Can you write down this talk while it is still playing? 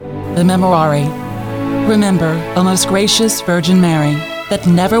the Memorare. Remember, O most gracious Virgin Mary, that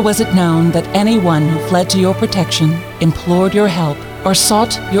never was it known that anyone who fled to your protection, implored your help, or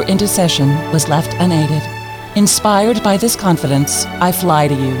sought your intercession was left unaided. Inspired by this confidence, I fly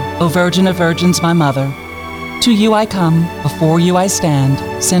to you, O Virgin of Virgins, my Mother. To you I come, before you I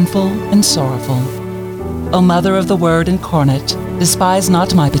stand, sinful and sorrowful. O Mother of the Word incarnate, despise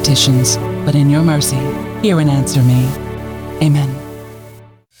not my petitions, but in your mercy, hear and answer me. Amen.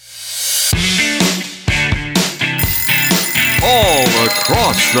 All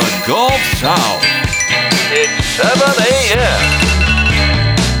across the Gulf South, it's 7 a.m.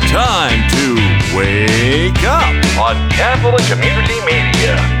 Time to wake up on Catholic Community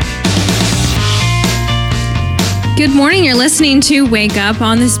Media. Good morning. You're listening to Wake Up.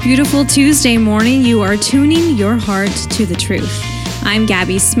 On this beautiful Tuesday morning, you are tuning your heart to the truth. I'm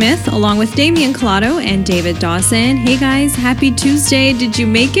Gabby Smith, along with Damian Collado and David Dawson. Hey guys, happy Tuesday. Did you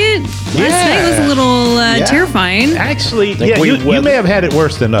make it? Last night was a little terrifying. Actually, you may have had it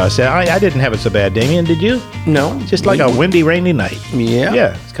worse than us. I didn't have it so bad. Damian, did you? No. Just like a windy, rainy night. Yeah.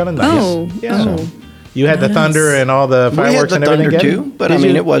 Yeah, it's kind of nice. Oh. You had the thunder and all the fireworks and everything? We had the thunder too, but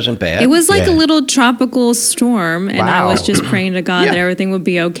it wasn't bad. It was like a little tropical storm, and I was just praying to God that everything would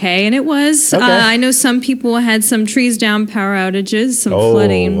be okay, and it was. Okay. I know some people had some trees down, power outages, some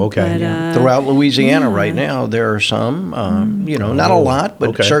flooding. Okay. But, throughout Louisiana right now, there are some, not a lot,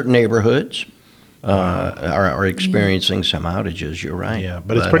 but certain neighborhoods are experiencing some outages. You're right. Yeah,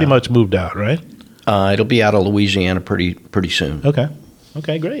 but it's pretty much moved out, right? It'll be out of Louisiana pretty soon.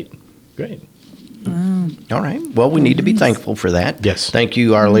 Okay, great. All right. Well, we need to be thankful for that. Yes. Thank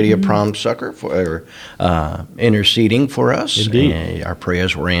you, Our Lady of Prom Succor, for interceding for us. Indeed. Our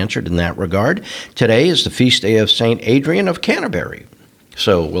prayers were answered in that regard. Today is the feast day of St. Adrian of Canterbury.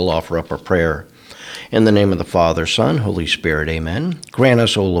 So we'll offer up a prayer. In the name of the Father, Son, Holy Spirit, amen. Grant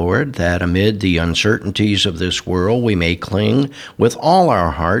us, O Lord, that amid the uncertainties of this world we may cling with all our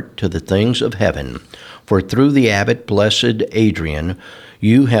heart to the things of heaven. For through the abbot, blessed Adrian,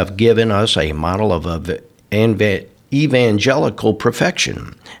 you have given us a model of evangelical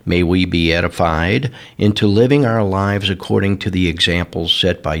perfection. May we be edified into living our lives according to the examples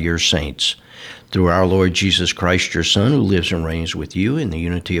set by your saints. Through our Lord Jesus Christ, your Son, who lives and reigns with you in the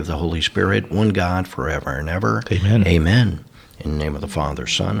unity of the Holy Spirit, one God, forever and ever. Amen. Amen. In the name of the Father,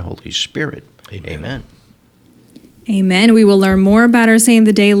 Son, Holy Spirit. Amen. Amen. We will learn more about our Saint of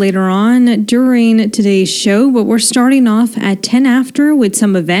the Day later on during today's show, but we're starting off at 10 after with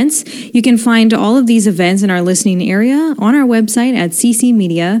some events. You can find all of these events in our listening area on our website at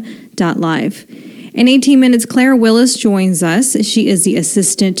ccmedia.live. In 18 minutes, Claire Willis joins us. She is the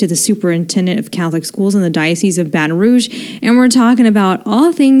assistant to the Superintendent of Catholic Schools in the Diocese of Baton Rouge, and we're talking about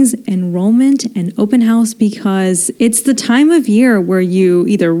all things enrollment and open house because it's the time of year where you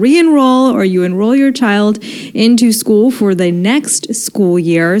either re-enroll or you enroll your child into school for the next school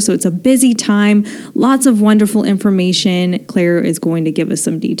year. So it's a busy time, lots of wonderful information. Claire is going to give us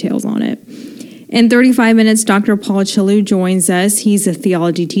some details on it. In 35 minutes, Dr. Paul Chaloux joins us. He's a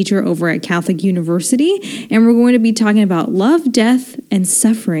theology teacher over at Catholic University, and we're going to be talking about love, death, and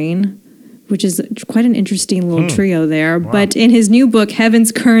suffering, which is quite an interesting little trio there. Wow. But in his new book,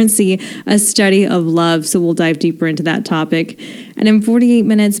 Heaven's Currency, a study of love. So we'll dive deeper into that topic. And in 48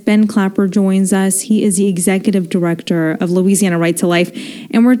 minutes, Ben Clapper joins us. He is the executive director of Louisiana Right to Life,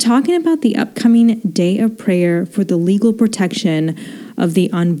 and we're talking about the upcoming Day of Prayer for the legal protection of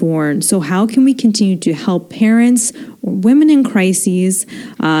the unborn. So how can we continue to help parents or women in crises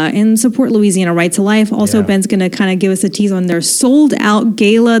and support Louisiana Right to Life? Also, Ben's going to kind of give us a tease on their sold out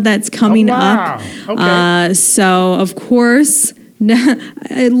gala that's coming up. Okay. So, of course,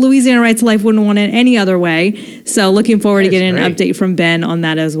 Louisiana Right to Life wouldn't want it any other way. So looking forward to getting an update from Ben on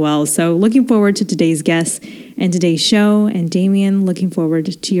that as well. So looking forward to today's guests and today's show. And Damien, looking forward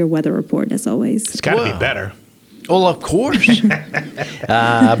to your weather report as always. It's got to be better. Well, of course.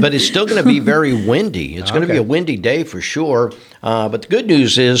 But it's still going to be very windy. It's going to be a windy day for sure. But the good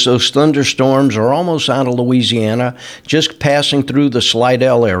news is those thunderstorms are almost out of Louisiana, just passing through the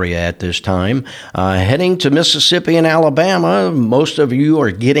Slidell area at this time. Heading to Mississippi and Alabama, most of you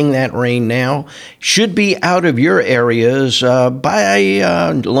are getting that rain now. Should be out of your areas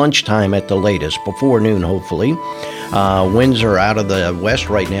by lunchtime at the latest, before noon, hopefully. Winds are out of the west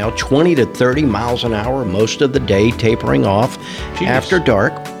right now, 20 to 30 miles an hour most of the day, tapering off. Jeez. After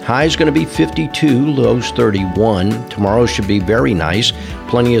dark, high is going to be 52, lows 31. Tomorrow should be very nice.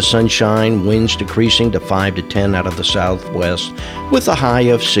 Plenty of sunshine, winds decreasing to 5 to 10 out of the southwest with a high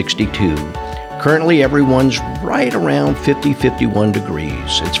of 62. Currently, everyone's right around 50, 51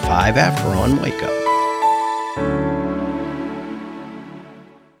 degrees. It's 5 after on Wake Up.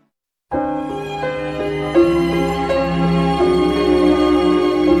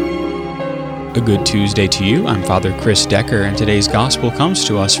 A good Tuesday to you. I'm Father Chris Decker, and today's Gospel comes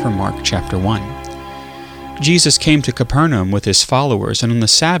to us from Mark chapter 1. Jesus came to Capernaum with his followers, and on the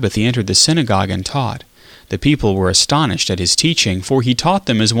Sabbath he entered the synagogue and taught. The people were astonished at his teaching, for he taught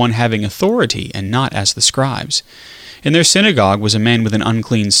them as one having authority, and not as the scribes. In their synagogue was a man with an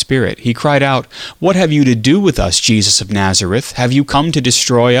unclean spirit. He cried out, "What have you to do with us, Jesus of Nazareth? Have you come to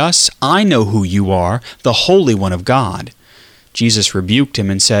destroy us? I know who you are, the Holy One of God." Jesus rebuked him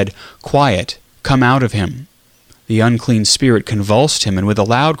and said, "Quiet, come out of him." The unclean spirit convulsed him, and with a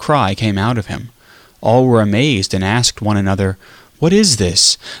loud cry came out of him. All were amazed and asked one another, "What is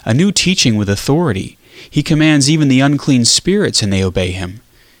this? A new teaching with authority. He commands even the unclean spirits, and they obey him."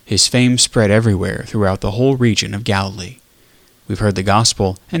 His fame spread everywhere throughout the whole region of Galilee. We've heard the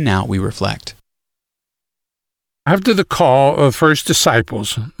gospel, and now we reflect. After the call of first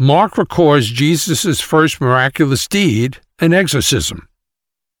disciples, Mark records Jesus' first miraculous deed, an exorcism.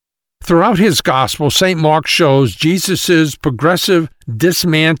 Throughout his gospel, St. Mark shows Jesus' progressive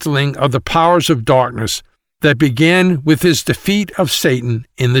dismantling of the powers of darkness that began with his defeat of Satan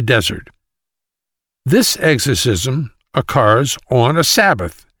in the desert. This exorcism occurs on a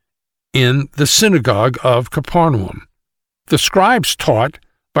Sabbath in the synagogue of Capernaum. The scribes taught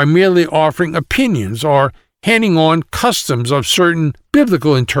by merely offering opinions or handing on customs of certain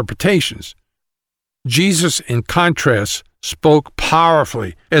biblical interpretations. Jesus, in contrast, spoke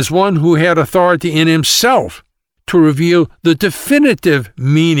powerfully as one who had authority in himself to reveal the definitive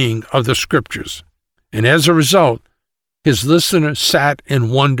meaning of the Scriptures. And as a result, his listeners sat in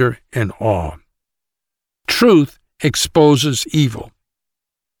wonder and awe. Truth exposes evil.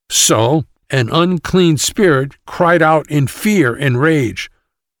 So, an unclean spirit cried out in fear and rage,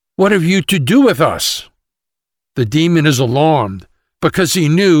 "What have you to do with us?" The demon is alarmed because he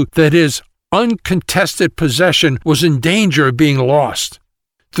knew that his uncontested possession was in danger of being lost.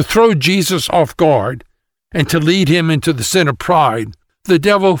 To throw Jesus off guard and to lead him into the sin of pride, the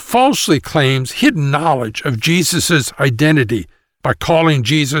devil falsely claims hidden knowledge of Jesus' identity by calling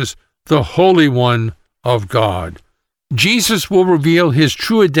Jesus the Holy One of God. Jesus will reveal his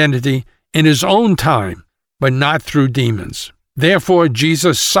true identity in his own time, but not through demons. Therefore,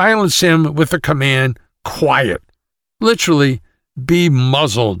 Jesus silenced him with the command, "Quiet." Literally, be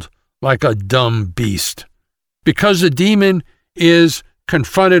muzzled like a dumb beast. Because the demon is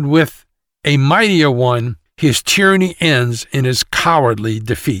confronted with a mightier one, his tyranny ends in his cowardly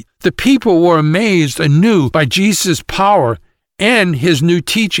defeat. The people were amazed anew by Jesus' power and his new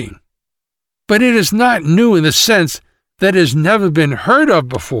teaching. But it is not new in the sense that it has never been heard of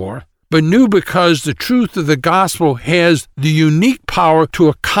before, but new because the truth of the gospel has the unique power to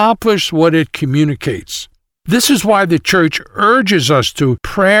accomplish what it communicates. This is why the Church urges us to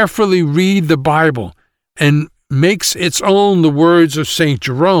prayerfully read the Bible and makes its own the words of St.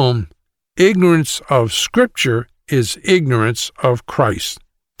 Jerome, "Ignorance of Scripture is ignorance of Christ."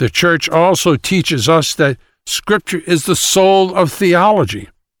 The Church also teaches us that Scripture is the soul of theology,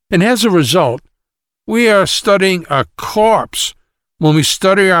 and as a result, we are studying a corpse when we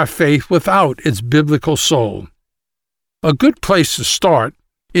study our faith without its biblical soul. A good place to start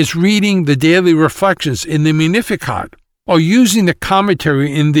is reading the daily reflections in the Magnificat, or using the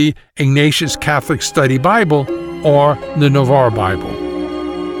commentary in the Ignatius Catholic Study Bible or the Navarre Bible.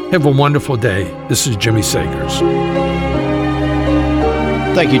 Have a wonderful day. This is Jimmy Sagers.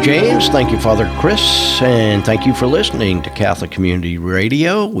 Thank you, James. Thank you, Father Chris. And thank you for listening to Catholic Community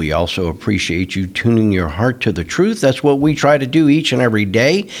Radio. We also appreciate you tuning your heart to the truth. That's what we try to do each and every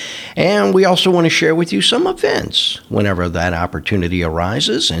day. And we also want to share with you some events whenever that opportunity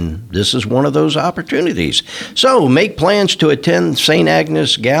arises. And this is one of those opportunities. So make plans to attend St.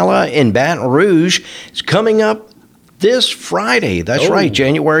 Agnes Gala in Baton Rouge. It's coming up this Friday. That's right,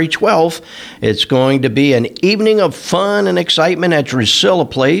 January 12th. It's going to be an evening of fun and excitement at Drusilla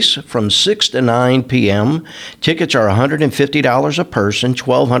Place from 6 to 9 p.m. Tickets are $150 a person,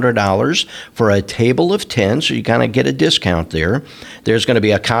 $1,200 for a table of 10, so you kind of get a discount there. There's going to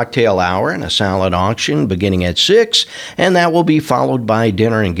be a cocktail hour and a salad auction beginning at 6, and that will be followed by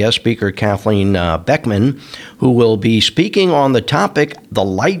dinner and guest speaker Kathleen Beckman, who will be speaking on the topic, "The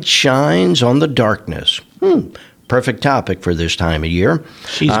Light Shines on the Darkness." Perfect topic for this time of year.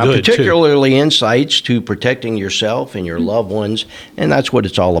 She's good, particularly too. Insights to protecting yourself and your loved ones, and that's what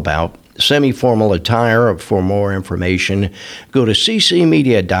it's all about. Semi-formal attire. For more information, go to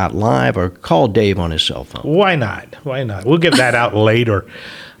ccmedia.live or call Dave on his cell phone. Why not? We'll give that out later.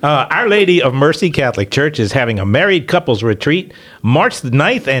 Our Lady of Mercy Catholic Church is having a married couples retreat March the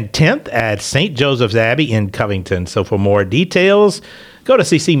 9th and 10th at St. Joseph's Abbey in Covington. So for more details, go to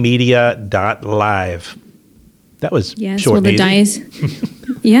ccmedia.live. That was Yes, short well, the and easy.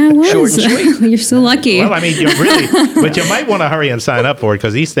 Yeah, it was. Short and sweet. You're so lucky. Well, I mean, but you might want to hurry and sign up for it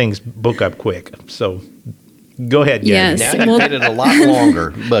because these things book up quick. So go ahead, Gabby. Yes. Now you made it a lot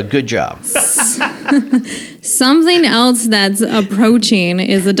longer, but good job. Something else that's approaching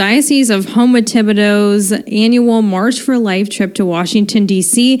is the Diocese of Houma-Thibodeau's annual March for Life trip to Washington,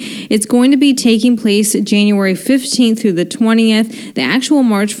 D.C. It's going to be taking place January 15th through the 20th. The actual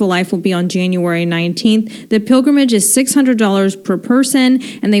March for Life will be on January 19th. The pilgrimage is $600 per person,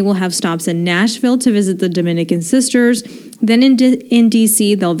 and they will have stops in Nashville to visit the Dominican Sisters. Then in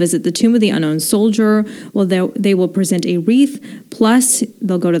D.C., they'll visit the Tomb of the Unknown Soldier. Well, they will present a wreath, plus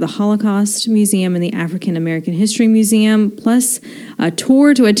they'll go to the Holocaust Museum and the African American History Museum, plus a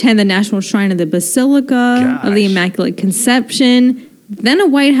tour to attend the National Shrine of the Basilica of the Immaculate Conception, then a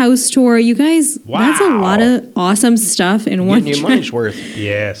White House tour. You guys, that's a lot of awesome stuff in one trip. Getting your money's worth.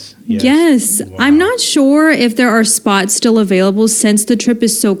 Yes. Wow. I'm not sure if there are spots still available since the trip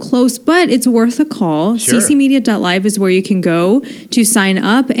is so close, but it's worth a call. Sure. ccmedia.live is where you can go to sign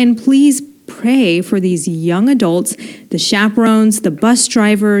up, and please pray for these young adults, the chaperones, the bus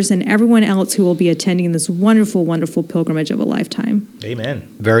drivers, and everyone else who will be attending this wonderful, wonderful pilgrimage of a lifetime. Amen.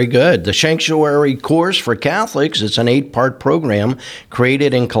 Very good. The Sanctuary Course for Catholics, it's an 8-part program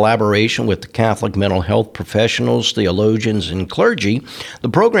created in collaboration with the Catholic mental health professionals, theologians, and clergy. The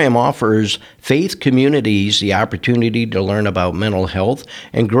program offers faith communities the opportunity to learn about mental health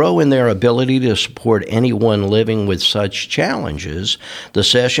and grow in their ability to support anyone living with such challenges. The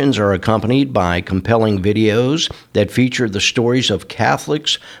sessions are accompanied by compelling videos that feature the stories of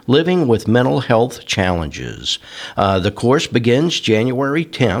Catholics living with mental health challenges. The course begins January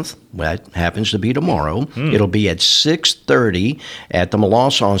 10th. That happens to be tomorrow. It'll be at 6:30 at the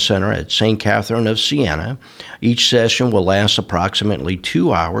Melancon Center at St. Catherine of Siena. Each session will last approximately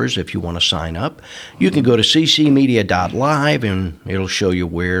 2 hours. If you want to sign up, you can go to ccmedia.live and it'll show you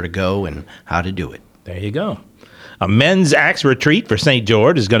where to go and how to do it. There you go. A men's Acts retreat for St.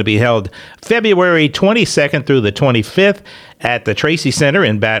 George is going to be held February 22nd through the 25th at the Tracy Center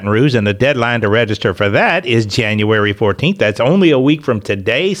in Baton Rouge, and the deadline to register for that is January 14th. That's only a week from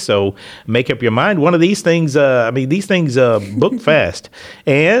today, so make up your mind. One of these things, book fast.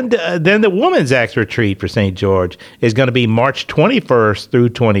 And then the Women's Acts retreat for St. George is going to be March 21st through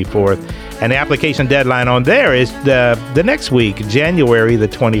 24th, and the application deadline on there is the next week, January the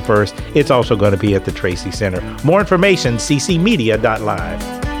 21st. It's also going to be at the Tracy Center. More information,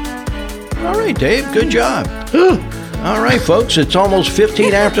 ccmedia.live. All right, Dave, good job. All right, folks, it's almost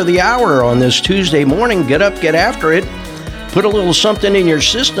 15 after the hour on this Tuesday morning. Get up, get after it. Put a little something in your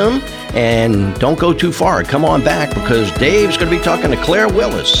system, and don't go too far. Come on back, because Dave's going to be talking to Claire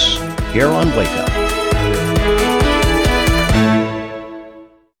Willis here on Wake Up.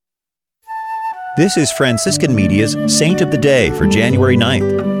 This is Franciscan Media's Saint of the Day for January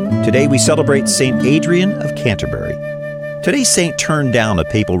 9th. Today we celebrate St. Adrian of Canterbury. Today's saint turned down a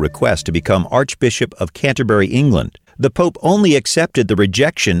papal request to become Archbishop of Canterbury, England. The Pope only accepted the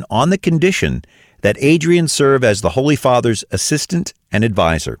rejection on the condition that Adrian serve as the Holy Father's assistant and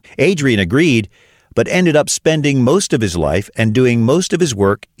advisor. Adrian agreed, but ended up spending most of his life and doing most of his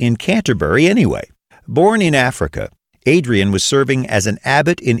work in Canterbury anyway. Born in Africa, Adrian was serving as an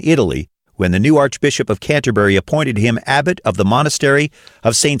abbot in Italy when the new Archbishop of Canterbury appointed him abbot of the monastery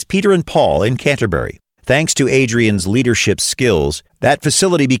of Saints Peter and Paul in Canterbury. Thanks to Adrian's leadership skills, that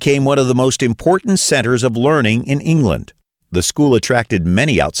facility became one of the most important centers of learning in England. The school attracted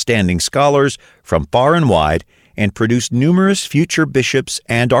many outstanding scholars from far and wide and produced numerous future bishops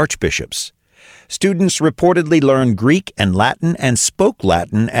and archbishops. Students reportedly learned Greek and Latin and spoke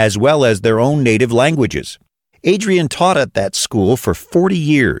Latin as well as their own native languages. Adrian taught at that school for 40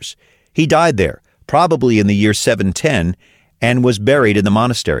 years. He died there, probably in the year 710, and was buried in the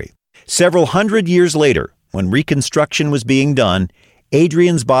monastery. Several hundred years later, when reconstruction was being done,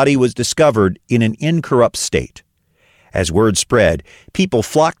 Adrian's body was discovered in an incorrupt state. As word spread, people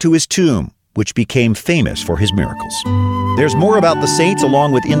flocked to his tomb, which became famous for his miracles. There's more about the saints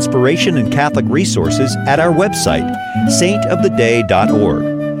along with inspiration and Catholic resources at our website,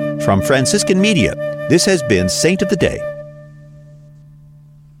 saintoftheday.org. From Franciscan Media, this has been Saint of the Day.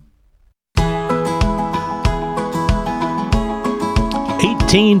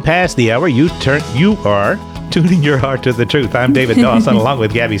 18 past the hour. You are tuning your heart to the truth. I'm David Dawson along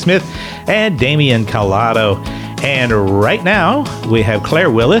with Gabby Smith and Damian Collado. And right now we have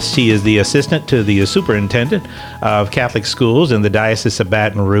Claire Willis. She is the assistant to the Superintendent of Catholic Schools in the Diocese of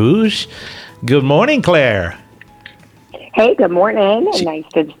Baton Rouge. Good morning, Claire. Hey, good morning. Nice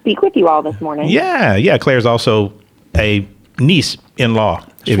to speak with you all this morning. Yeah. Claire's also a niece-in-law,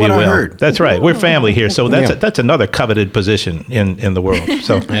 if you what will. I heard. That's right. We're family here, so that's Yeah. that's another coveted position in the world.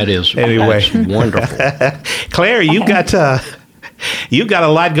 So That is anyway, that's wonderful. Claire, you got a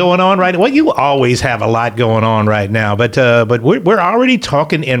lot going on right now. Well, you always have a lot going on right now, but we're already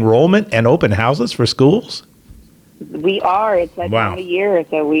talking enrollment and open houses for schools. We are. It's that Wow. time of year,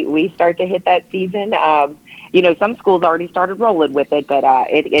 so we start to hit that season. Some schools already started rolling with it, but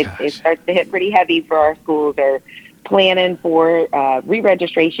it starts to hit pretty heavy for our schools. They're planning for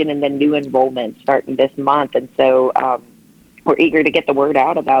re-registration and then new enrollment starting this month, and so we're eager to get the word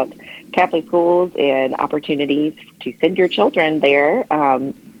out about Catholic schools and opportunities to send your children there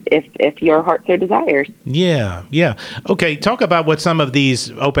if your heart so desires. Yeah. Okay, talk about what some of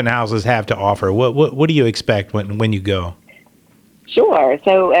these open houses have to offer. What do you expect when you go? Sure.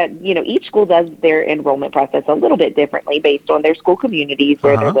 So, each school does their enrollment process a little bit differently based on their school communities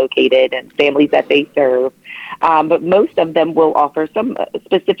where they're located and families that they serve. But most of them will offer some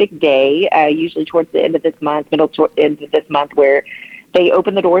specific day, usually towards the end of this month, end of this month, where they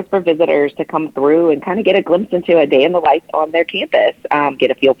open the doors for visitors to come through and kind of get a glimpse into a day in the life on their campus,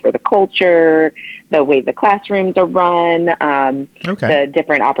 get a feel for the culture, the way the classrooms are run, the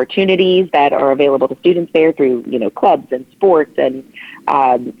different opportunities that are available to students there through, clubs and sports and,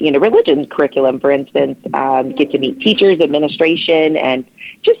 religion curriculum, for instance, get to meet teachers, administration, and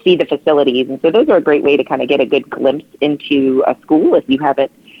just see the facilities. And so those are a great way to kind of get a good glimpse into a school if you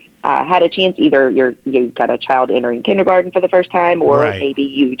haven't had a chance. Either you've got a child entering kindergarten for the first time, or maybe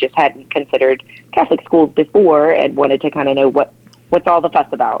you just hadn't considered Catholic schools before and wanted to kind of know what's all the fuss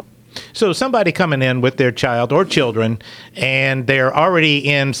about. So somebody coming in with their child or children, and they're already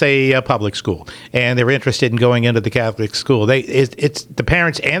in, say, a public school, and they're interested in going into the Catholic school. It's the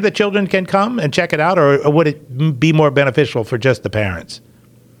parents and the children can come and check it out, or would it be more beneficial for just the parents?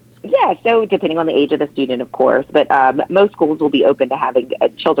 Yeah, so depending on the age of the student, of course, but most schools will be open to having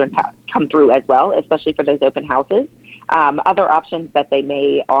children come through as well, especially for those open houses. Other options that they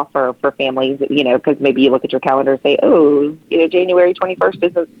may offer for families, because maybe you look at your calendar and say, January 21st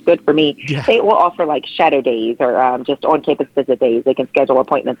isn't good for me. Yeah. They will offer like shadow days or just on-campus visit days. They can schedule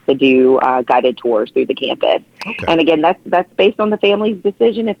appointments to do guided tours through the campus. Okay. And again, that's based on the family's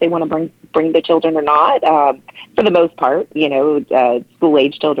decision if they want to bring the children or not. For the most part,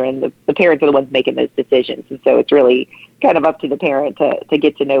 school-age children, the parents are the ones making those decisions. And so it's really kind of up to the parent to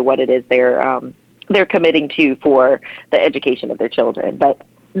get to know what it is they're committing to for the education of their children. But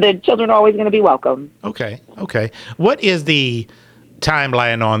the children are always going to be welcome. Okay. What is the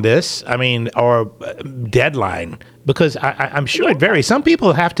timeline on this? I mean, or deadline? Because I'm sure it varies. Some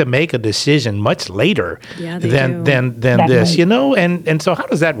people have to make a decision much later than this, and so how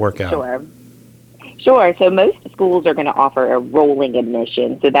does that work out? Sure. So most schools are going to offer a rolling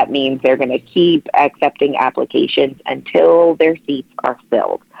admission. So that means they're going to keep accepting applications until their seats are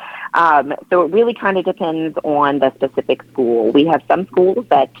filled. So it really kind of depends on the specific school. We have some schools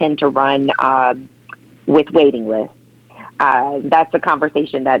that tend to run with waiting lists. That's a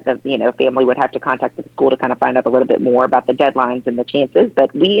conversation that the family would have to contact the school to kind of find out a little bit more about the deadlines and the chances.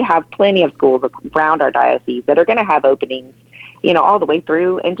 But we have plenty of schools around our diocese that are going to have openings, all the way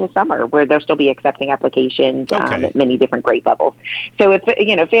through into summer, where they'll still be accepting applications at many different grade levels. So if,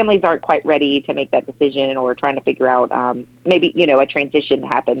 families aren't quite ready to make that decision or trying to figure out, maybe, a transition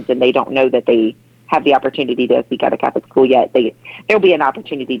happens and they don't know that they have the opportunity to seek out a Catholic school yet, there'll be an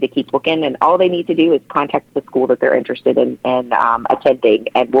opportunity to keep looking, and all they need to do is contact the school that they're interested in attending,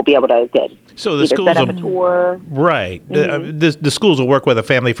 and we'll be able to so the schools set up a tour. Right. Mm-hmm. The schools will work with a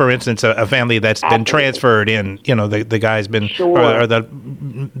family, for instance, a family that's been transferred in, the guy's been, or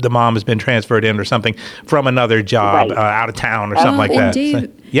the mom has been transferred in or something from another job out of town or something like that.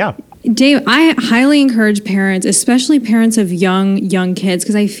 Dave, Dave, I highly encourage parents, especially parents of young kids,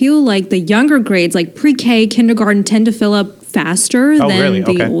 because I feel like the younger grades, like pre-K, kindergarten, tend to fill up faster than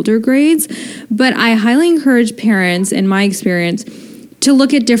the older grades. But I highly encourage parents, in my experience, to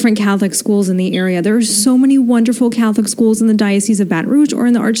look at different Catholic schools in the area. There are so many wonderful Catholic schools in the Diocese of Baton Rouge or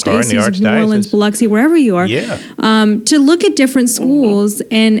in the Archdiocese of New Orleans, Biloxi, wherever you are. Yeah. To look at different schools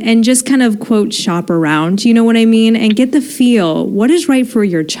and just kind of, quote, shop around, you know what I mean? And get the feel. What is right for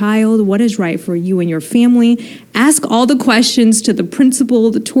your child? What is right for you and your family? Ask all the questions to the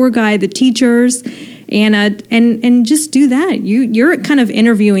principal, the tour guide, the teachers, and just do that. You're kind of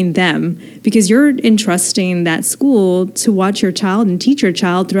interviewing them because you're entrusting that school to watch your child and teach your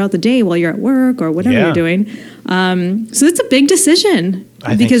child throughout the day while you're at work or whatever you're doing. So it's a big decision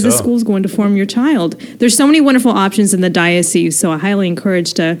because the school's going to form your child. There's so many wonderful options in the diocese, so I highly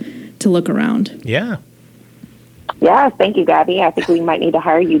encourage to look around. Yeah. Yes, thank you, Gabby. I think we might need to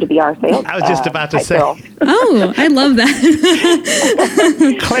hire you to be our sales. I was just about to say. girl. Oh, I love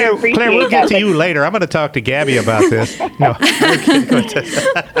that. Claire, we'll get to you later. I'm going to talk to Gabby about this. No,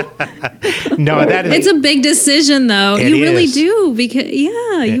 no, that is. It's a big decision, though. It You really is. do, because you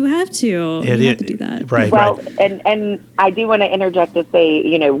have to. You have to do that. Right, Well, right. and I do want to interject to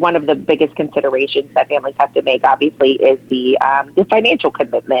say, one of the biggest considerations that families have to make, obviously, is the financial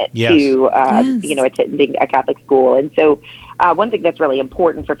commitment Yes. to, Yes. attending a Catholic school. And so one thing that's really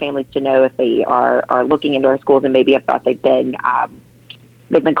important for families to know if they are looking into our schools and maybe have thought they've been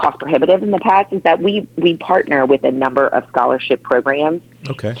cost prohibitive in the past is that we partner with a number of scholarship programs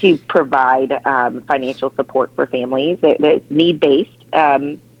Okay. to provide financial support for families. They're need-based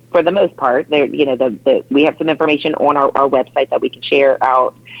for the most part. We have some information on our website that we can share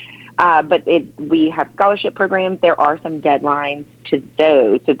out. But we have scholarship programs. There are some deadlines to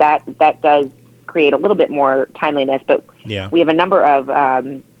those, so that does create a little bit more timeliness. But we have a number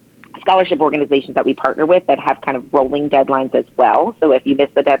of scholarship organizations that we partner with that have kind of rolling deadlines as well. So if you miss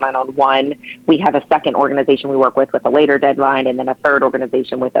the deadline on one, we have a second organization we work with a later deadline, and then a third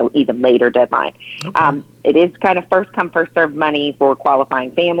organization with an even later deadline. Okay. It is kind of first come, first served money for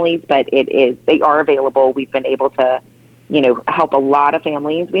qualifying families, but they are available. We've been able to, help a lot of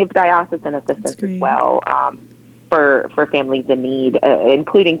families. We have diocesan assistance as well for families in need,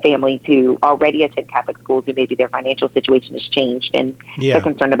 including families who already attend Catholic schools who maybe their financial situation has changed and they're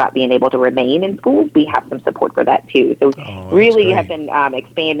concerned about being able to remain in schools. We have some support for that too. So really have been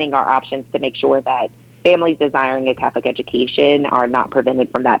expanding our options to make sure that families desiring a Catholic education are not prevented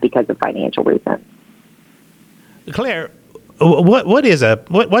from that because of financial reasons. Claire,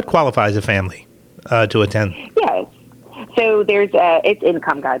 what qualifies a family to attend? Yes. So it's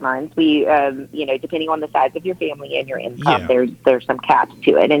income guidelines. We, depending on the size of your family and your income, there's some caps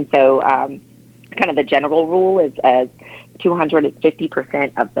to it. And so kind of the general rule is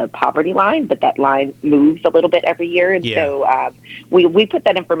 250% of the poverty line, but that line moves a little bit every year. And so we put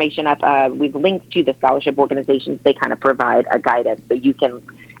that information up. We've linked to the scholarship organizations. They kind of provide a guidance. So you can,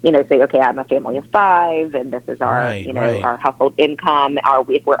 say, okay, I'm a family of 5, and this is our, our household income.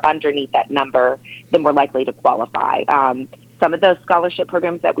 If we're underneath that number, then we're likely to qualify. Some of those scholarship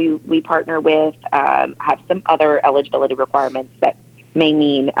programs that we partner with have some other eligibility requirements that may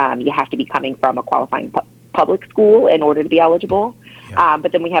mean you have to be coming from a qualifying public school in order to be eligible.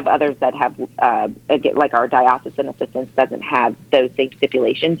 But then we have others that have, like our diocesan assistance doesn't have those same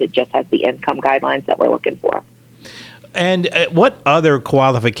stipulations. It just has the income guidelines that we're looking for. And what other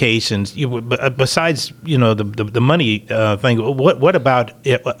qualifications, besides the money thing? What about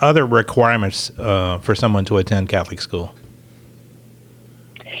other requirements for someone to attend Catholic school?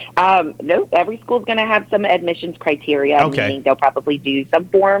 No, every school is going to have some admissions criteria. Okay. Meaning they'll probably do some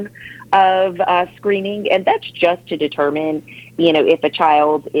form of screening, and that's just to determine, if a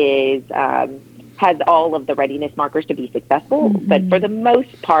child has all of the readiness markers to be successful. Mm-hmm. But for the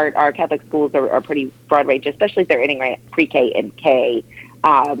most part, our Catholic schools are pretty broad range, especially if they're entering pre-K and K.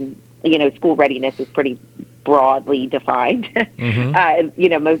 School readiness is pretty broadly defined.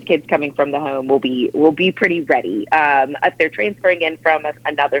 Mm-hmm. Most kids coming from the home will be pretty ready. If they're transferring in from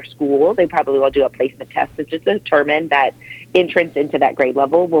another school, they probably will do a placement test to just determine that entrance into that grade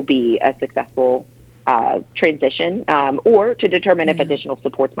level will be a successful transition, or to determine if additional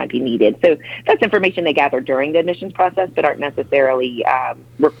supports might be needed. So that's information they gather during the admissions process, but aren't necessarily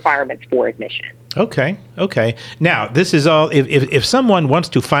requirements for admission. Okay. Now, this is all, if someone wants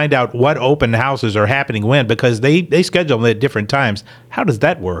to find out what open houses are happening when, because they schedule them at different times, how does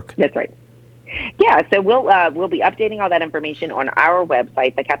that work? That's right. Yeah, so we'll be updating all that information on our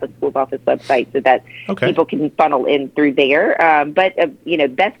website, the Catholic Schools Office website, so that people can funnel in through there. But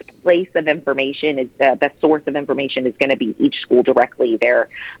best place of information is best source of information is going to be each school directly. They're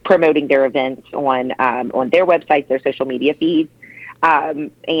promoting their events on their websites, their social media feeds. And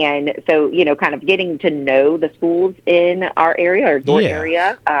so, kind of getting to know the schools in our area or your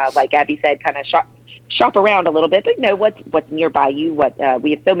area, like Abby said, kind of shop around a little bit, but know what's nearby you.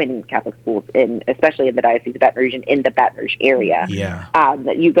 We have so many Catholic schools, especially in the Diocese of Baton Rouge and in the Baton Rouge area. Yeah.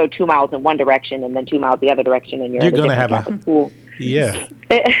 That you go 2 miles in one direction and then 2 miles the other direction, and you're going to have Catholic school. Yeah.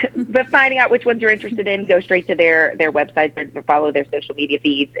 But finding out which ones you're interested in, go straight to their websites or follow their social media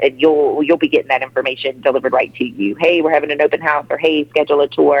feeds, and you'll be getting that information delivered right to you. Hey, we're having an open house, or hey, schedule a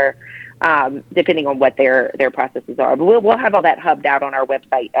tour. Depending on what their processes are. But we'll have all that hubbed out on our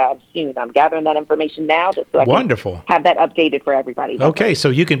website soon. I'm gathering that information now just so I can have that updated for everybody. Okay, so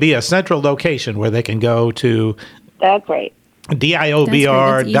you can be a central location where they can go to. That's right.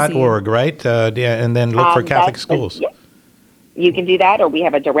 DIOBR.org, right? And then look for Catholic schools. You can do that, or we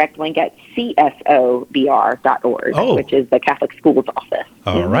have a direct link at csobr.org, which is the Catholic Schools office.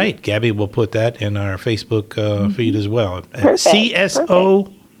 All right. Gabby will put that in our Facebook feed as well.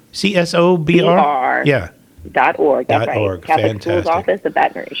 CSOBR? Yeah. .org, that's right. .org. Catholic Fantastic. Schools office of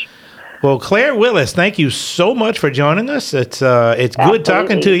Baton Rouge. Well, Claire Willis, thank you so much for joining us. It's good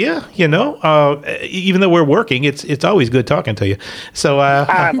talking to you. You know, even though we're working, it's always good talking to you. So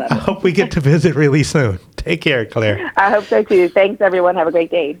I hope we get to visit really soon. Take care, Claire. I hope so too. Thanks, everyone. Have a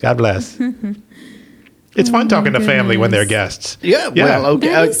great day. God bless. It's fun talking to family when they're guests. Yeah, well, okay.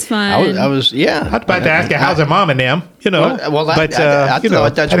 That was fun. I was about to ask you, how's her mom and them? You know. I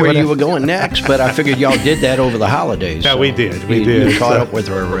thought that's where you were going next, but I figured y'all did that over the holidays. No, so we did. We did. You caught up with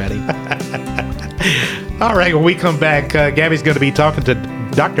her already. All right, when we come back, Gabby's going to be talking to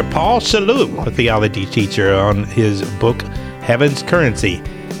Dr. Paul Chaloux, a theology teacher, on his book, Heaven's Currency.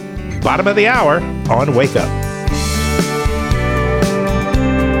 Bottom of the hour on Wake Up.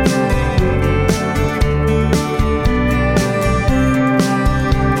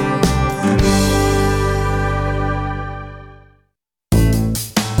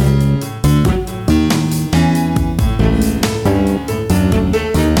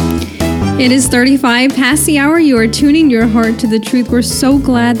 It is 35 past the hour. You are tuning your heart to the truth. We're so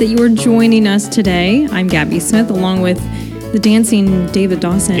glad that you are joining us today. I'm Gabby Smith, along with the dancing David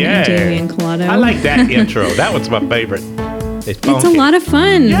Dawson and Damian Collado. I like that intro. That was my favorite. It's a lot of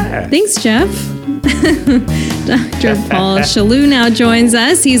fun. Yeah. Thanks, Jeff. Dr. Paul Chaloux now joins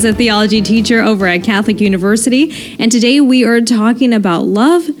us. He's a theology teacher over at Catholic University. And today we are talking about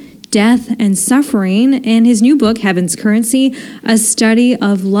love, death, and suffering, and his new book, Heaven's Currency, a study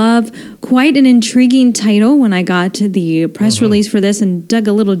of love. Quite an intriguing title when I got to the press release for this and dug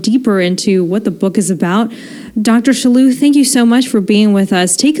a little deeper into what the book is about. Dr. Chaloux, thank you so much for being with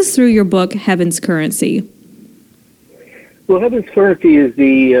us. Take us through your book, Heaven's Currency. Well, Heaven's Currency is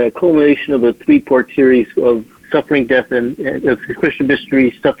the culmination of a three-part series of suffering, death, and of Christian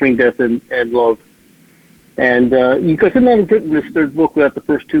mystery, suffering, death, and love. And you could not have written this third book without the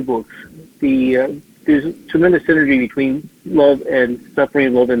first two books. There's tremendous synergy between love and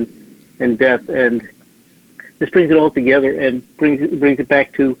suffering, love and death, and this brings it all together and brings it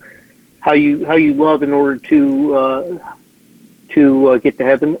back to how you love in order to get to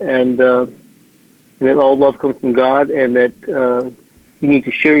heaven, and that all love comes from God, and that you need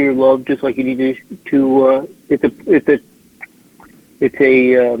to share your love just like you need to.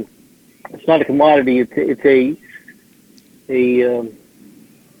 It's not a commodity. It's a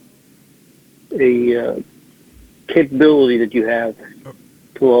capability that you have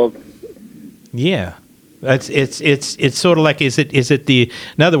to love. Yeah, it's sort of like is it in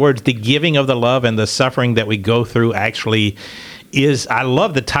other words, the giving of the love and the suffering that we go through actually is. I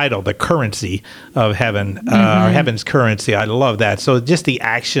love the title, The Currency of Heaven, or Heaven's Currency. I love that. So just the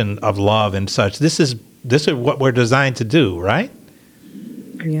action of love and such. This is what we're designed to do, right?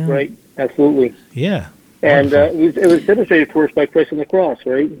 Yeah. Right. Absolutely. Yeah. And it was demonstrated for us by Christ on the cross,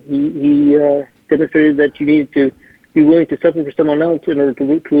 right? He demonstrated that you need to be willing to suffer for someone else in order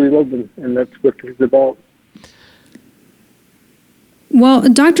to truly love them, and that's what this is about. Well,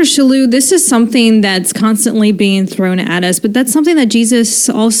 Dr. Chaloux, this is something that's constantly being thrown at us, but that's something that Jesus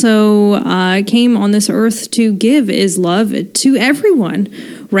also came on this earth to give, is love to everyone,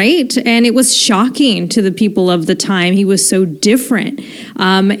 right? And it was shocking to the people of the time. He was so different,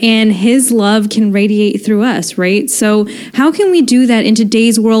 and his love can radiate through us, right? So how can we do that in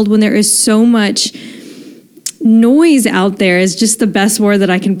today's world when there is so much noise out there, is just the best word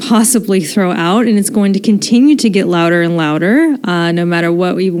that I can possibly throw out, and it's going to continue to get louder and louder, no matter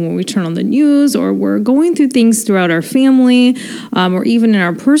what, even when we turn on the news or we're going through things throughout our family, or even in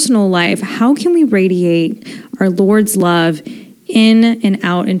our personal life. How can we radiate our Lord's love in and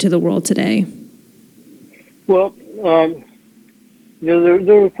out into the world today? Well, there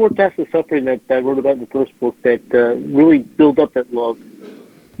were 4 tasks of suffering that I wrote about in the first book that really build up that love.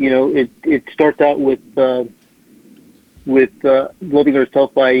 It starts out with loving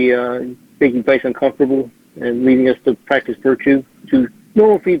ourselves by making life uncomfortable and leading us to practice virtue, to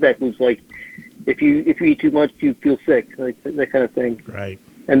normal feedback loops, like if you eat too much, you feel sick, like that kind of thing. Right.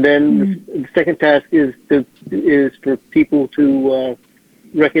 And then the second task is for people to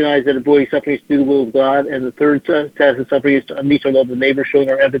recognize that avoiding suffering is to do the will of God. And the third task of suffering is to unleash our love of the neighbor,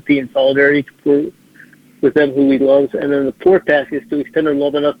 showing our empathy and solidarity with them who we love. And then the fourth task is to extend our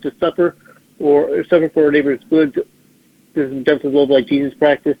love enough to suffer for our neighbor's good. This is depth of love like Jesus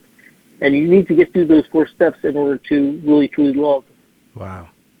practiced. And you need to get through those 4 steps in order to really, truly love. Wow.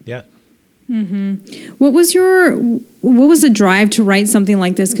 Yeah. Mm-hmm. What was the drive to write something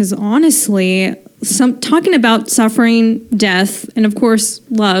like this? Because honestly, talking about suffering, death, and of course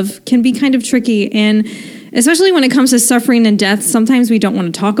love can be kind of tricky. And especially when it comes to suffering and death, sometimes we don't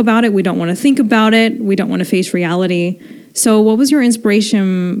want to talk about it. We don't want to think about it. We don't want to face reality. So what was your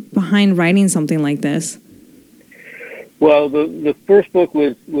inspiration behind writing something like this? Well, the first book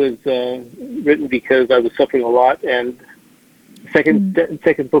was written because I was suffering a lot, and the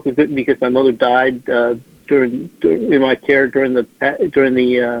second book was written because my mother died in my care during the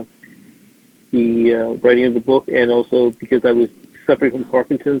writing of the book, and also because I was suffering from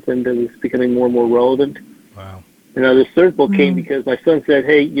Parkinson's and it was becoming more and more relevant. Wow. And now the third book came because my son said,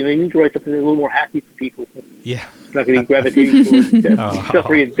 "Hey, you need to write something a little more happy for people. Yeah. It's not going to be gravitating towards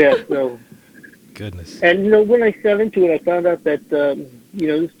suffering and death." So. Goodness. And when I got into it, I found out that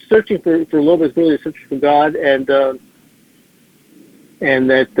searching for love is really a search for God, and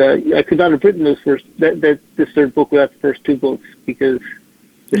that I could not have written this third book without the first two books, because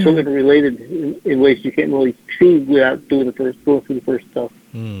they're so interrelated in ways you can't really see without going through the first stuff.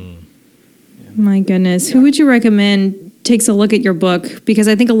 My goodness, who would you recommend takes a look at your book? Because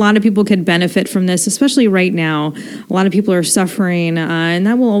I think a lot of people could benefit from this, especially right now. A lot of people are suffering, and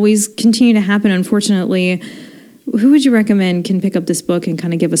that will always continue to happen, unfortunately. Who would you recommend can pick up this book and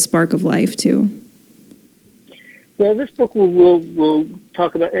kind of give a spark of life to? Well, this book will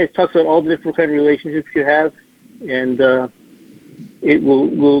talks about all the different kind of relationships you have, and it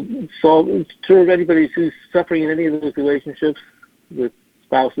will serve anybody who's suffering in any of those relationships with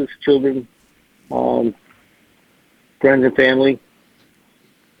spouses, children, friends and family.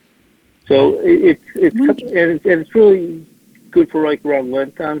 So it's really good for around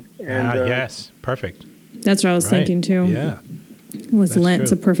Lent time. And, yes, perfect. That's what I was thinking too. Yeah.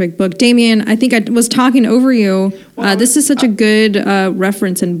 Lent's a perfect book. Damien, I think I was talking over you. This is such a good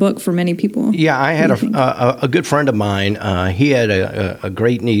reference and book for many people. Yeah, I had a good friend of mine. He had a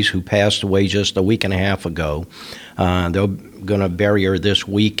great niece who passed away just a week and a half ago. They're going to bury her this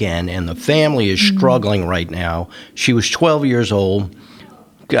weekend, and the family is struggling right now. She was 12 years old.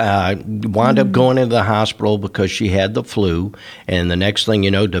 Wound up going into the hospital because she had the flu, and the next thing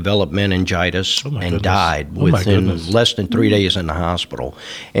you know, developed meningitis and died within less than 3 days in the hospital.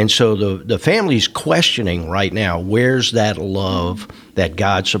 And so the family's questioning right now, where's that love that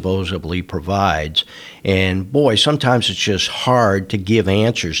God supposedly provides? And boy, sometimes it's just hard to give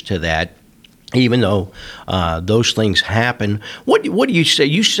answers to that, even though those things happen. What do you say?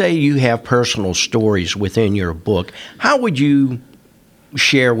 You say you have personal stories within your book. How would you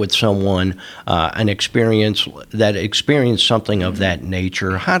share with someone an experience that experienced something of that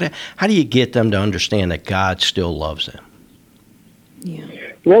nature? How do you get them to understand that God still loves them? Yeah,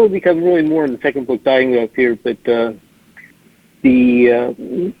 well, that would become really more in the second book, Dying Without Fear. But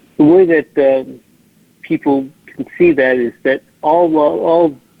the way that people can see that is that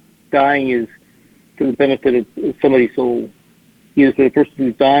all dying is for the benefit of somebody's soul, either for the person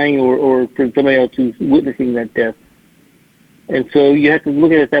who's dying or for somebody else who's witnessing that death. And so you have to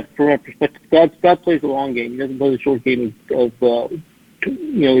look at it from that perspective. God plays a long game. He doesn't play the short game of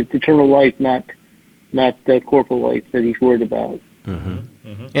it's eternal life, not corporal life that he's worried about. Mm-hmm.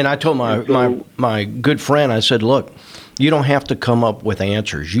 Mm-hmm. And I told my good friend, I said, look, you don't have to come up with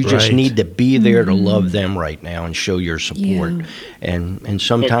answers. You just need to be there to love them right now and show your support. Yeah. And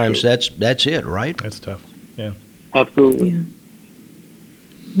sometimes that's it, right? That's tough. Yeah. Absolutely. Yeah.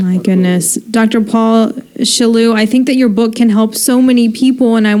 My goodness. Dr. Paul Chaloux, I think that your book can help so many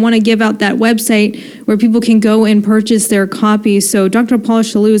people, and I want to give out that website where people can go and purchase their copies. So Dr. Paul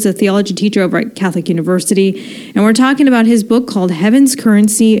Chaloux is a theology teacher over at Catholic University, and we're talking about his book called Heaven's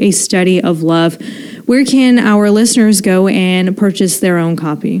Currency, A Study of Love. Where can our listeners go and purchase their own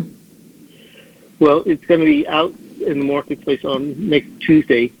copy? Well, it's going to be out in the marketplace on next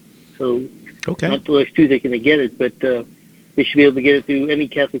Tuesday, so not until next Tuesday can they get it, but they should be able to get it through any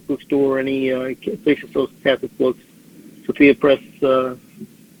Catholic bookstore, any place that sells Catholic books, Sophia Press, and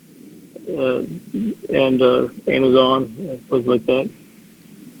Amazon, places like that.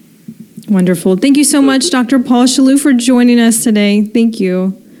 Wonderful. Thank you so much, Dr. Paul Chaloux, for joining us today. Thank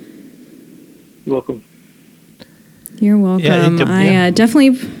you. You're welcome. You're welcome. I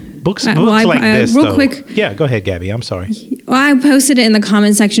definitely... Books like this, real though. Quick. Yeah, go ahead, Gabby. I'm sorry. Well, I posted it in the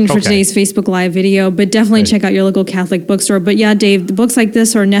comment section for today's Facebook Live video, but definitely check out your local Catholic bookstore. But yeah, Dave, the books like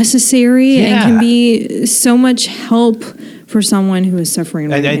this are necessary and can be so much help for someone who is suffering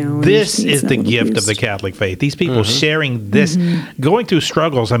right now. And this is the little gift of boost. the Catholic faith. These people sharing this, going through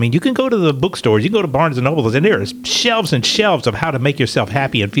struggles. I mean, you can go to the bookstores, you can go to Barnes and Nobles, and there are shelves and shelves of how to make yourself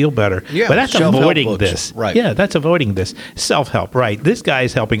happy and feel better. Yeah, but that's self-help avoiding books. this. Right. Yeah, that's avoiding this. Self-help, right. This guy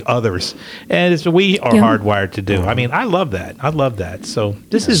is helping others. And it's, we are hardwired to do. I mean, I love that. I love that. So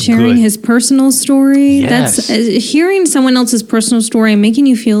this is sharing good. his personal story. Yes. That's hearing someone else's personal story and making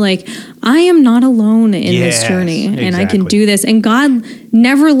you feel like I am not alone in this journey, and I can exactly. do this. And God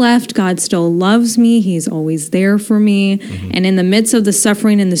never left. God still loves me. He's always there for me. And in the midst of the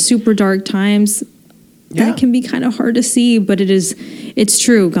suffering and the super dark times, that can be kind of hard to see, but it's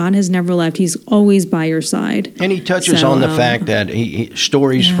true. God has never left. He's always by your side. And he touches on the fact that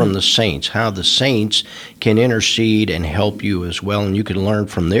stories from the saints, how the saints can intercede and help you as well, and you can learn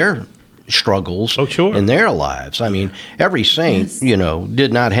from their struggles in their lives. I mean, every saint,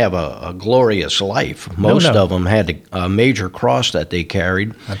 did not have a glorious life. Most of them had a major cross that they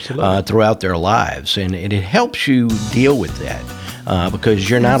carried throughout their lives, and it helps you deal with that because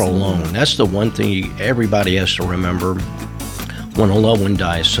you're not alone. That's the one thing everybody has to remember when a loved one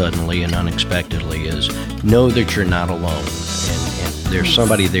dies suddenly and unexpectedly is know that you're not alone, and there's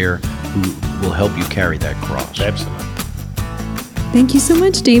somebody there who will help you carry that cross. Absolutely. Thank you so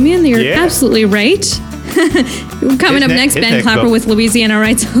much, Damien. You're absolutely right. Coming up next, Ben Clapper with Louisiana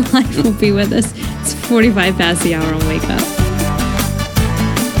Right to Life will be with us. It's 45 past the hour on Wake Up.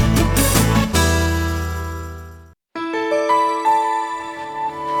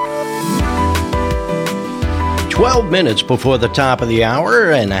 Minutes before the top of the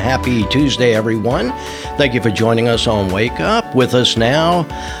hour, and a happy Tuesday, everyone. Thank you for joining us on Wake Up. With us now,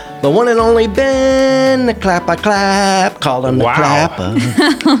 the one and only Ben, the clapper clap, call him the clapper.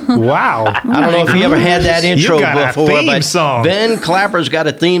 Wow. I don't know if you ever had that intro before, but song. Ben Clapper's got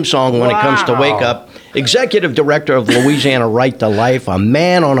a theme song when it comes to Wake Up. Executive Director of Louisiana Right to Life, a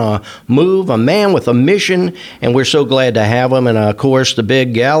man on a move, a man with a mission, and we're so glad to have him. And, of course, the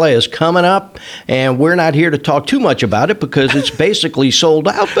big gala is coming up, and we're not here to talk too much about it because it's basically sold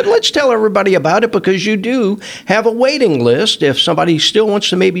out. But let's tell everybody about it because you do have a waiting list if somebody still wants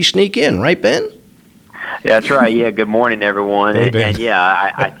to maybe sneak in. Right, Ben? Yeah, that's right. Yeah, good morning, everyone. And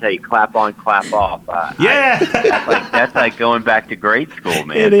yeah, I tell you, clap on, clap off. That's like going back to grade school,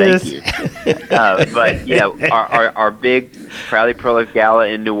 man. Thank you. But yeah, our big Proudly Pro-Life Gala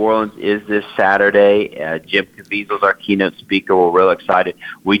in New Orleans is this Saturday. Jim Caviezel's our keynote speaker. We're real excited.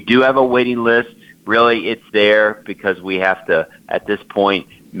 We do have a waiting list. Really, it's there because we have to, at this point,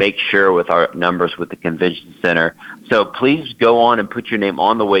 make sure with our numbers with the convention center. So please go on and put your name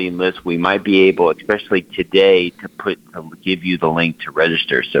on the waiting list. We might be able, especially today, to give you the link to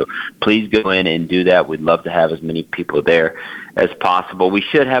register. So please go in and do that. We'd love to have as many people there as possible. We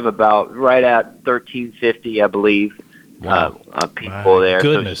should have about right at 1,350, I believe, people there.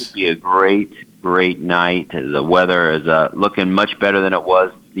 Goodness. So it should be a great night. The weather is looking much better than it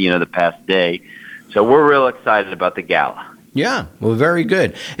was, the past day. So we're real excited about the gala. Yeah, well, very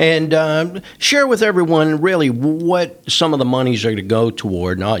good. And share with everyone really what some of the monies are to go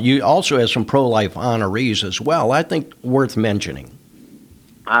toward. Now, you also have some pro-life honorees as well, I think worth mentioning.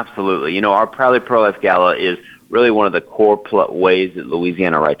 Absolutely. Our Proudly Pro-Life Gala is really one of the core ways that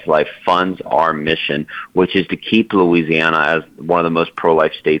Louisiana Right to Life funds our mission, which is to keep Louisiana as one of the most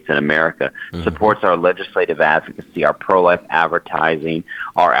pro-life states in America, supports our legislative advocacy, our pro-life advertising,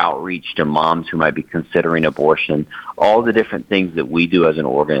 our outreach to moms who might be considering abortion, all the different things that we do as an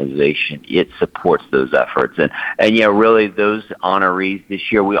organization. It supports those efforts. And yeah, really those honorees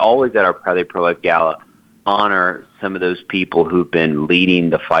this year, we always at our Proudly Pro-Life Gala honor some of those people who've been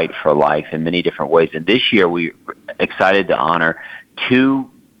leading the fight for life in many different ways. And this year, we're excited to honor two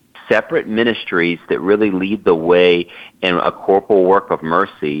separate ministries that really lead the way in a corporal work of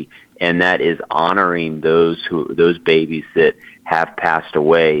mercy, and that is honoring those babies that have passed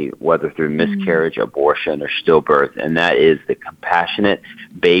away, whether through miscarriage, abortion, or stillbirth, and that is the Compassionate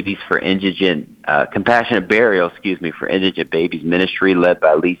Burial, for Indigent Babies Ministry, led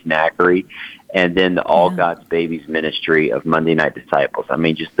by Lise Nackery, and then the All God's Babies Ministry of Monday Night Disciples. I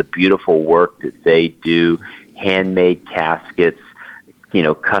mean, just the beautiful work that they do, handmade caskets,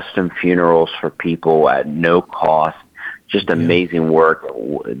 custom funerals for people at no cost, just amazing work.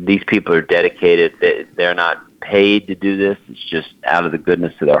 These people are dedicated. They're not paid to do this. It's just out of the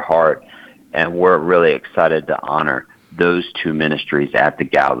goodness of their heart, and we're really excited to honor those two ministries at the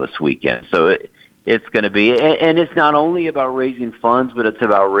gala this weekend. So It's going to be, and it's not only about raising funds, but it's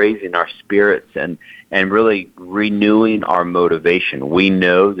about raising our spirits and really renewing our motivation. We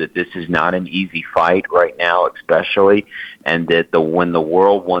know that this is not an easy fight right now, especially, and that when the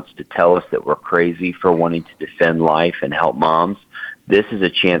world wants to tell us that we're crazy for wanting to defend life and help moms, this is a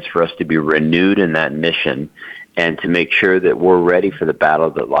chance for us to be renewed in that mission and to make sure that we're ready for the battle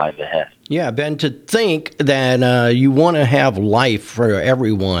that lies ahead. Yeah, Ben, to think that you want to have life for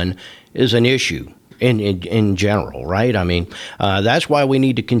everyone is an issue in general, right? I mean, that's why we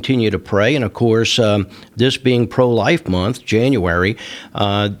need to continue to pray. And, of course, this being Pro-Life Month, January,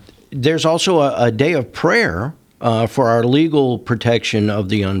 there's also a day of prayer for our legal protection of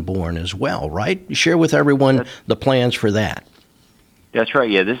the unborn as well, right? Share with everyone the plans for that. That's right.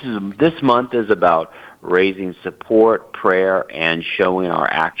 Yeah, this month is about raising support, prayer, and showing our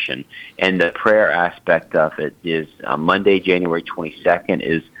action. And the prayer aspect of it is Monday, January 22nd,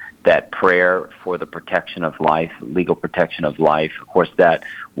 is that prayer for the protection of life, legal protection of life. Of course, that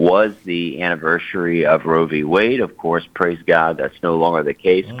was the anniversary of Roe v. Wade. Of course, praise God, that's no longer the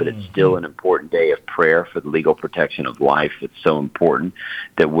case, but it's still an important day of prayer for the legal protection of life. It's so important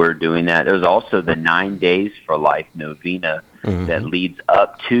that we're doing that. There's also the 9 Days for Life novena that leads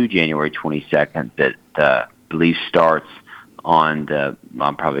up to January 22nd that I believe starts on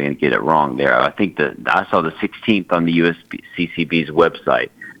I'm probably going to get it wrong there. I think I saw the 16th on the USCCB's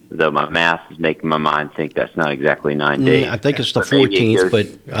website, though my math is making my mind think that's not exactly 9 days. I think it's the 14th, but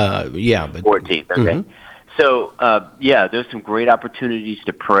 14th, okay. So, there's some great opportunities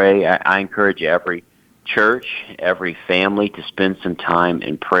to pray. I encourage every church, every family to spend some time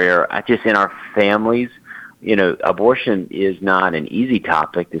in prayer. In our families, abortion is not an easy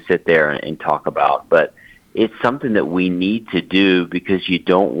topic to sit there and talk about, but it's something that we need to do because you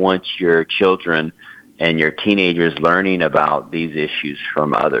don't want your children and your teenagers learning about these issues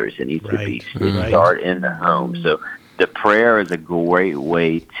from others. It needs to start in the home. So the prayer is a great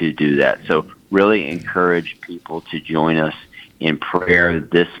way to do that. So really encourage people to join us in prayer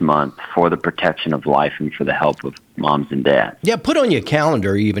this month for the protection of life and for the help of moms and dads. Yeah, put on your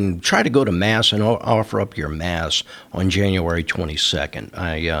calendar, even try to go to Mass and offer up your Mass on January 22nd.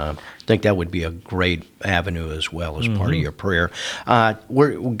 I think that would be a great avenue as well as part of your prayer.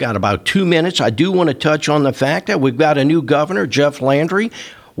 We've got about 2 minutes. I do want to touch on the fact that we've got a new governor, Jeff Landry.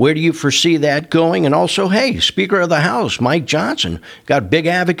 Where do you foresee that going? And also, hey, Speaker of the House, Mike Johnson, got a big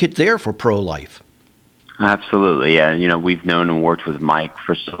advocate there for pro-life. Absolutely, yeah. We've known and worked with Mike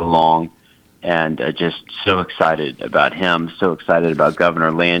for so long, and just so excited about him, so excited about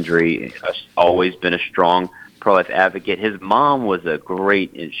Governor Landry. Always been a strong pro-life advocate. His mom was a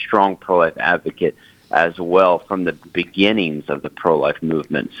great and strong pro-life advocate as well from the beginnings of the pro-life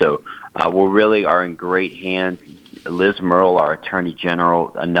movement. So we really are in great hands. Liz Merle, our Attorney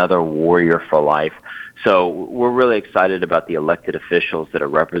General, another warrior for life. So we're really excited about the elected officials that are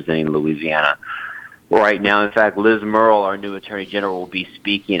representing Louisiana right now. In fact, Liz Merle, our new Attorney General, will be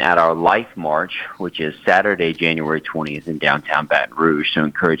speaking at our Life March, which is Saturday, January 20th in downtown Baton Rouge. So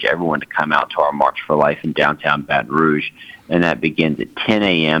encourage everyone to come out to our March for Life in downtown Baton Rouge. And that begins at 10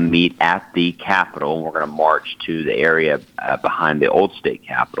 a.m. Meet at the Capitol. We're going to march to the area behind the old state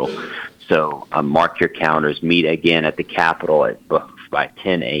Capitol. So mark your calendars. Meet again at the Capitol by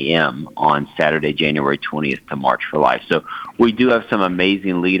 10 a.m. on Saturday, January 20th to March for Life. So we do have some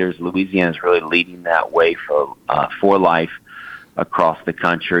amazing leaders. Louisiana is really leading that way for life across the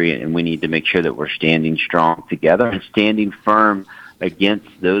country, and we need to make sure that we're standing strong together and standing firm against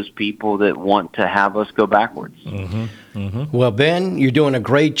those people that want to have us go backwards. Well, Ben, you're doing a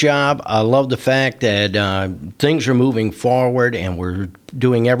great job. I love the fact that things are moving forward and we're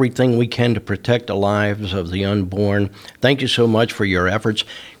doing everything we can to protect the lives of the unborn. Thank you so much for your efforts.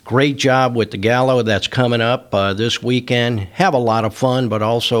 Great job with the gala that's coming up this weekend. Have a lot of fun, but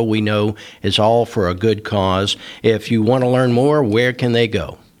also we know it's all for a good cause. If you want to learn more, where can they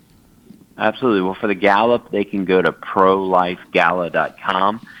go? Absolutely. Well, for the gala, they can go to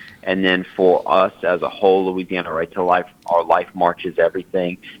prolifegala.com. And then for us as a whole, Louisiana Right to Life, our Life March is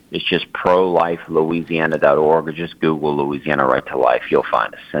everything. It's just prolifelouisiana.org, or just Google Louisiana Right to Life. You'll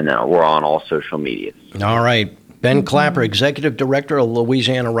find us. And we're on all social media. All right. Ben Clapper, Executive Director of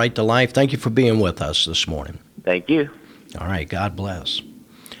Louisiana Right to Life, thank you for being with us this morning. Thank you. All right. God bless.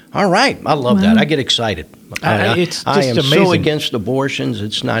 All right. I love that. I get excited. It's just I am amazing. so against abortions.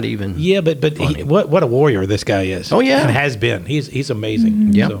 It's not even but what a warrior this guy is. Oh, yeah. And has been. He's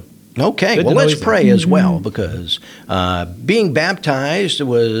amazing. Yeah. So. Okay, Good well, to know let's he's pray as well, because being baptized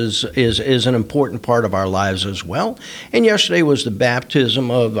is an important part of our lives as well. And yesterday was the baptism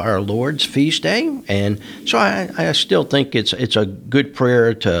of our Lord's feast day, and so I still think it's a good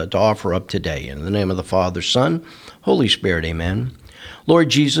prayer to offer up today. In the name of the Father, Son, Holy Spirit, amen. Lord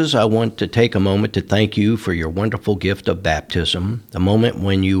Jesus, I want to take a moment to thank you for your wonderful gift of baptism, the moment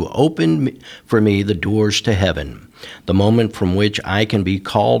when you opened for me the doors to heaven, the moment from which I can be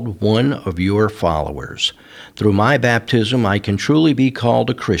called one of your followers. Through my baptism, I can truly be called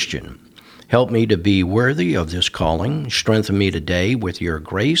a Christian. Help me to be worthy of this calling. Strengthen me today with your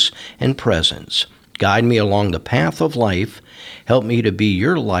grace and presence. Guide me along the path of life. Help me to be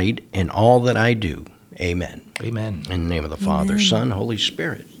your light in all that I do. Amen. Amen. In the name of the Father, Son, Holy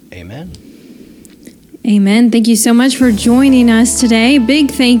Spirit. Amen. Amen. Thank you so much for joining us today. Big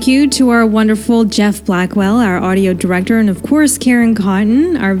thank you to our wonderful Jeff Blackwell, our audio director, and of course, Karen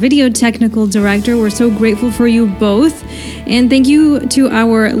Cotton, our video technical director. We're so grateful for you both. And thank you to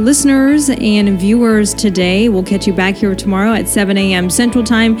our listeners and viewers today. We'll catch you back here tomorrow at 7 a.m. Central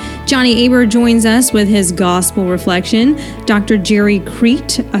Time. Johnny Aber joins us with his gospel reflection. Dr. Jerry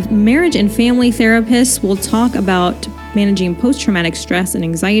Crete, a marriage and family therapist, will talk about managing post-traumatic stress and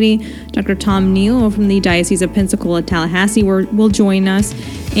anxiety. Dr. Tom Neal from the Diocese of Pensacola, Tallahassee will join us,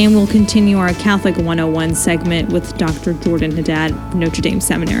 and we'll continue our Catholic 101 segment with Dr. Jordan Haddad of Notre Dame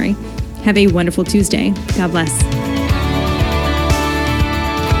Seminary. Have a wonderful Tuesday. God bless.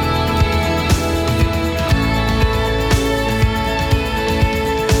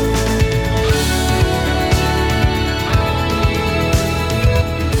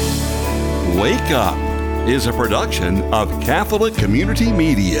 Wake Up is a production of Catholic Community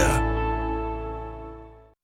Media.